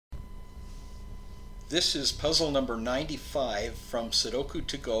This is puzzle number 95 from Sudoku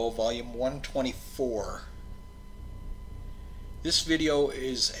To Go, volume 124. This video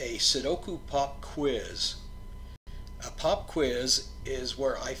is a Sudoku pop quiz. A pop quiz is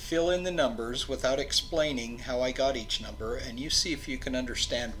where I fill in the numbers without explaining how I got each number, and you see if you can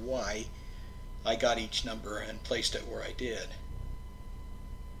understand why I got each number and placed it where I did.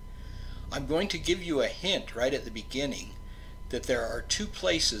 I'm going to give you a hint right at the beginning that there are two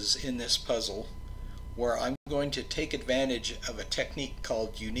places in this puzzle where I'm going to take advantage of a technique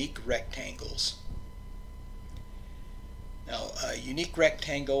called unique rectangles. Now, unique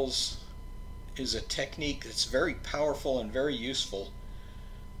rectangles is a technique that's very powerful and very useful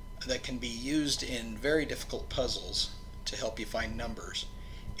that can be used in very difficult puzzles to help you find numbers.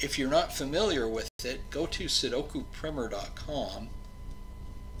 If you're not familiar with it, go to sudokuprimer.com,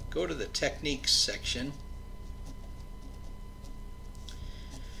 go to the techniques section,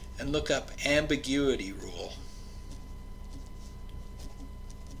 and look up Ambiguity Rule.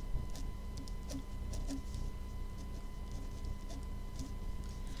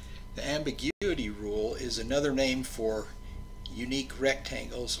 The Ambiguity Rule is another name for unique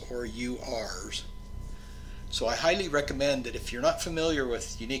rectangles, or URs. So I highly recommend that if you're not familiar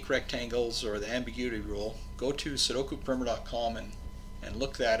with unique rectangles or the Ambiguity Rule, go to sudokuprimer.com and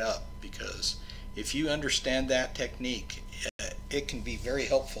look that up, because if you understand that technique, it can be very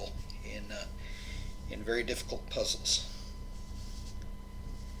helpful in very difficult puzzles.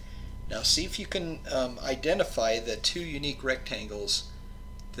 Now see if you can identify the two unique rectangles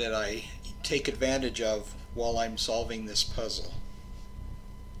that I take advantage of while I'm solving this puzzle.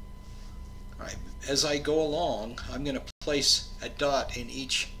 Alright, as I go along, I'm going to place a dot in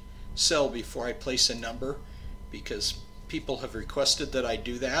each cell before I place a number, because people have requested that I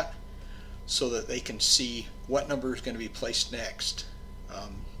do that so that they can see what number is going to be placed next.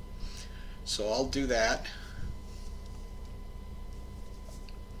 So I'll do that.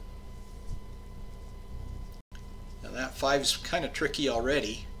 Now that 5's kind of tricky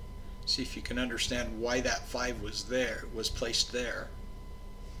already. See if you can understand why that 5 was placed there.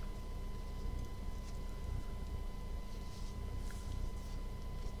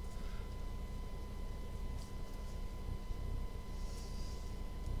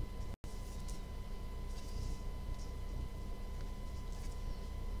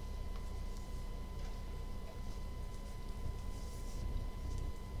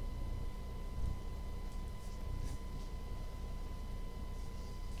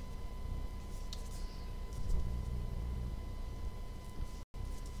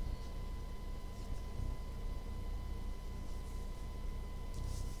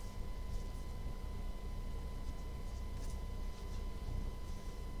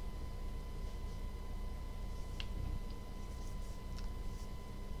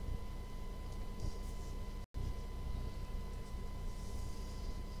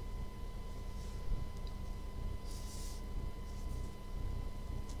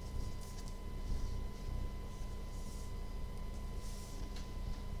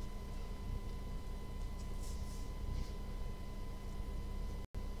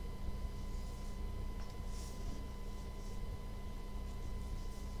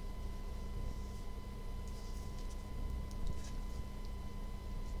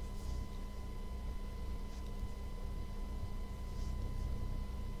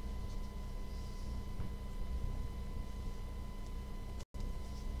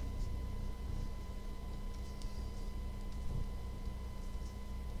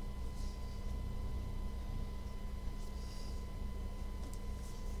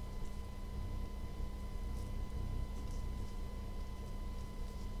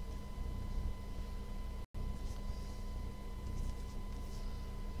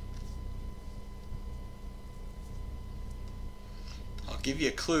 I'll give you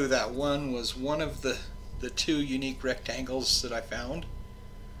a clue. That one was one of the two unique rectangles that I found,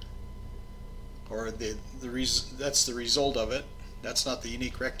 or that's the result of it. That's not the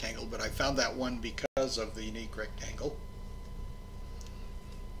unique rectangle, but I found that one because of the unique rectangle.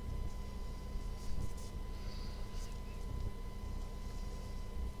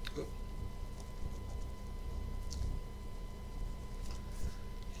 Oop.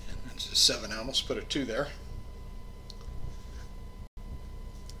 And that's a 7. I almost put a 2 there.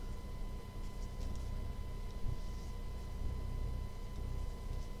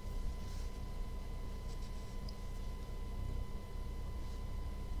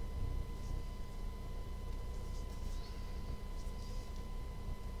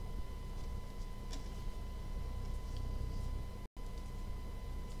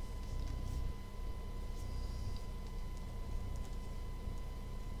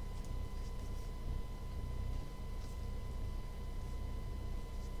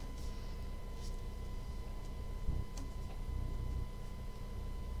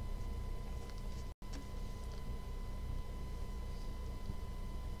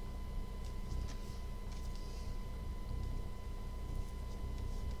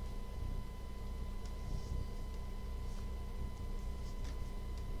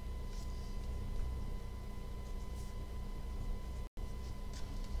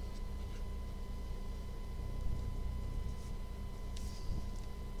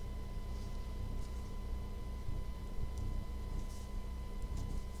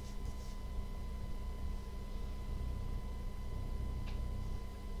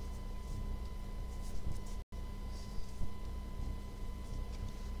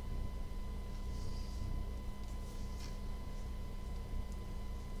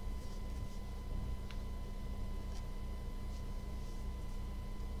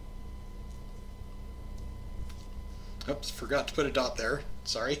 Oops, forgot to put a dot there.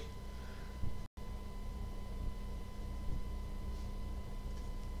 Sorry.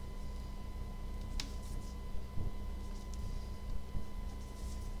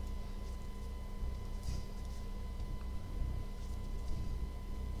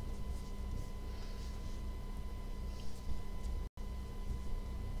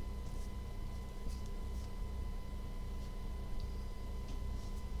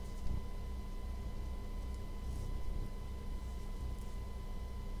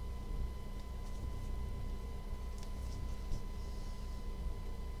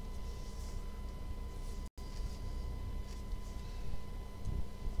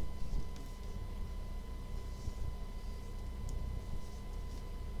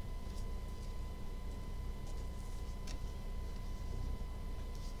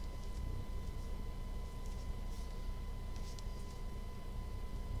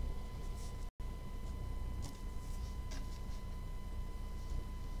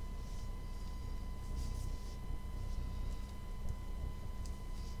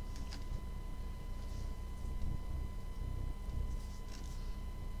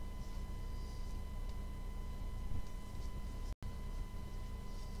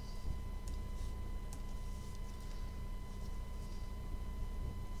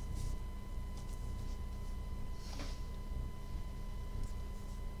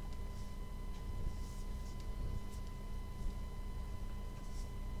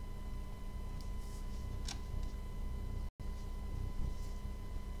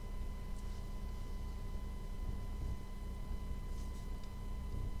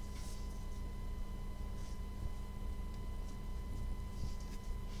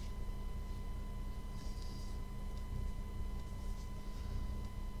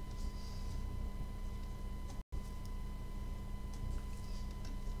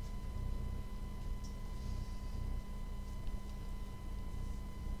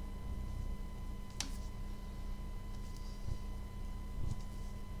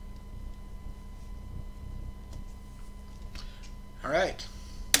 All right.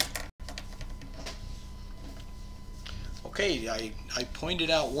 Okay, I pointed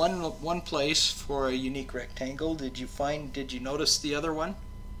out one place for a unique rectangle. Did you notice the other one?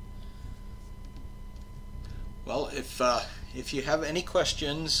 Well, if you have any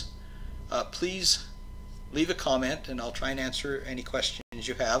questions, please leave a comment and I'll try and answer any questions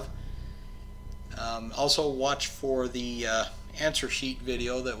you have. Also watch for the answer sheet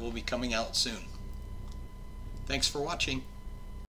video that will be coming out soon. Thanks for watching.